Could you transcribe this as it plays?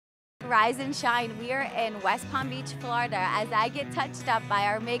Rise and Shine. We are in West Palm Beach, Florida, as I get touched up by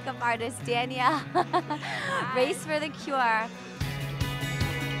our makeup artist, Danielle. Race for the Cure.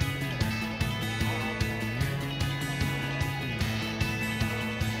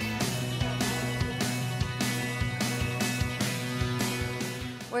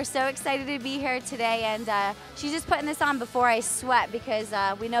 We're so excited to be here today, and she's just putting this on before I sweat because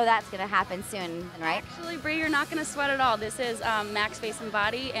we know that's going to happen soon, right? Actually, Bree, you're not going to sweat at all. This is Max Face and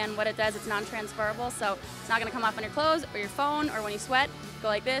Body, and what it does, it's non-transferable, so it's not going to come off on your clothes or your phone, or when you sweat, go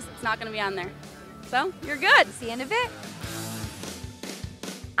like this, it's not going to be on there. So, you're good. See you in a bit.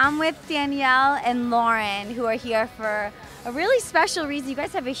 I'm with Danielle and Lauren, who are here for a really special reason. You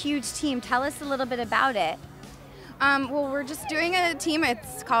guys have a huge team. Tell us a little bit about it. Well, we're just doing a team.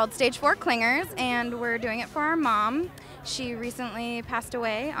 It's called Stage 4 Clingers, and we're doing it for our mom. She recently passed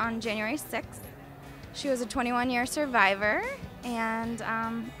away on January 6th. She was a 21-year survivor, and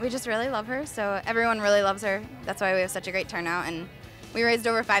we just really love her, so everyone really loves her. That's why we have such a great turnout, and we raised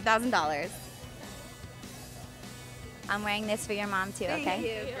over $5,000. I'm wearing this for your mom, too, okay?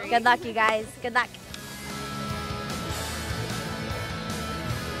 Thank you. Good luck, you guys. Good luck.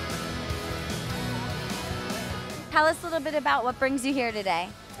 Tell us a little bit about what brings you here today.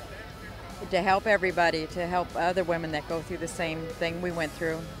 To help everybody, to help other women that go through the same thing we went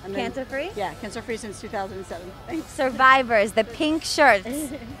through. Cancer-free? Yeah, cancer-free since 2007. Thanks. Survivors, the pink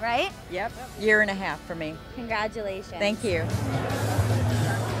shirts, right? Yep, year and a half for me. Congratulations. Thank you.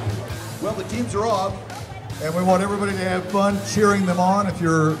 Well, the teams are off, and we want everybody to have fun cheering them on if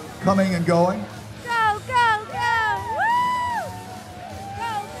you're coming and going. Go, go, go! Woo!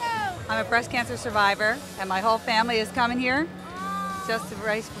 Go, go! I'm a breast cancer survivor, and my whole family is coming here just to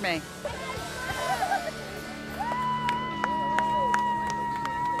race for me.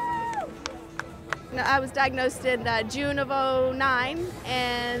 I was diagnosed in June of '09,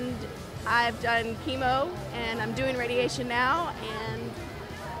 and I've done chemo, and I'm doing radiation now, and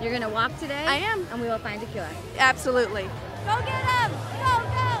You're going to walk today? I am. And we will find a cure. Absolutely. Go get him! Go,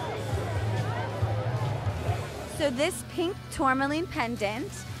 go! So this pink tourmaline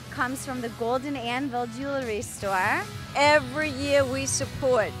pendant comes from the Golden Anvil Jewelry Store. Every year we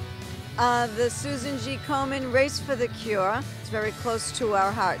support the Susan G. Komen Race for the Cure. It's very close to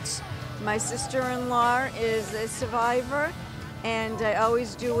our hearts. My sister-in-law is a survivor, and I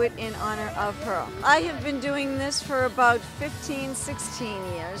always do it in honor of her. I have been doing this for about 15,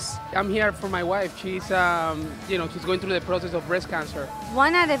 16 years. I'm here for my wife. She's, she's going through the process of breast cancer.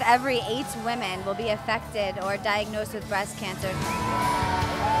 1 out of every 8 women will be affected or diagnosed with breast cancer.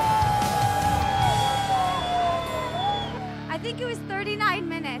 I think it was 39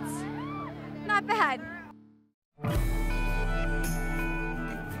 minutes. Not bad.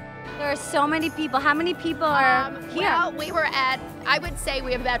 There are so many people. How many people are here? Well, we were at, I would say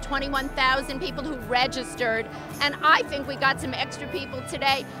we have about 21,000 people who registered, and I think we got some extra people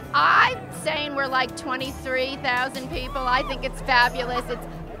today. I'm saying we're like 23,000 people. I think it's fabulous. It's a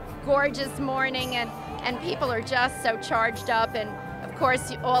gorgeous morning, and people are just so charged up, and of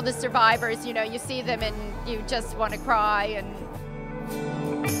course, all the survivors, you see them and you just want to cry. And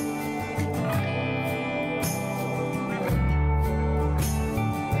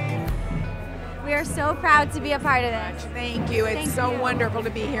we are so proud to be a part of this. Thank you. It's so wonderful to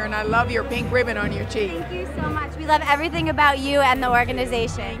be here, and I love your pink ribbon on your cheek. Thank you so much. We love everything about you and the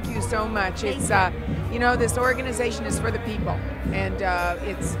organization. Thank you so much. It's this organization is for the people, and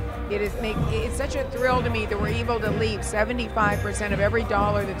it's such a thrill to me that we're able to leave 75% of every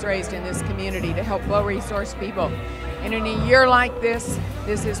dollar that's raised in this community to help low-resource people. And in a year like this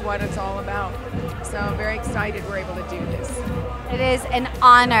is what it's all about. So I'm very excited we're able to do this. It is an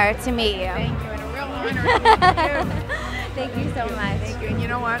honor to meet you. Thank you, and a real honor to meet you. Thank you so much. Thank you. And you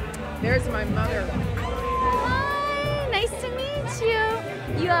know what? There's my mother. Hi, nice to meet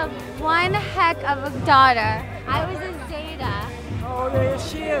you. You have one heck of a daughter. I was a Zeta. Oh, there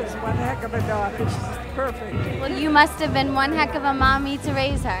she is. One heck of a daughter. She's perfect. Well, you must have been one heck of a mommy to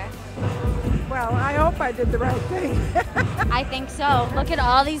raise her. Well, I hope I did the right thing. I think so. Look at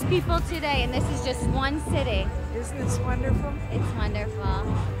all these people today, and this is just one city. Isn't this wonderful? It's wonderful.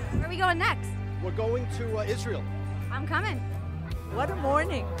 Where are we going next? We're going to Israel. I'm coming. What a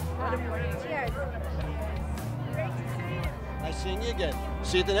morning. What a morning. Cheers. Great to see you. Nice seeing you again.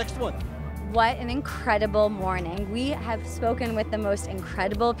 See you at the next one. What an incredible morning. We have spoken with the most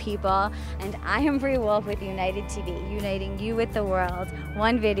incredible people, and I am Bree Wolf with United TV, uniting you with the world,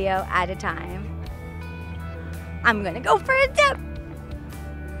 one video at a time. I'm gonna go for a dip.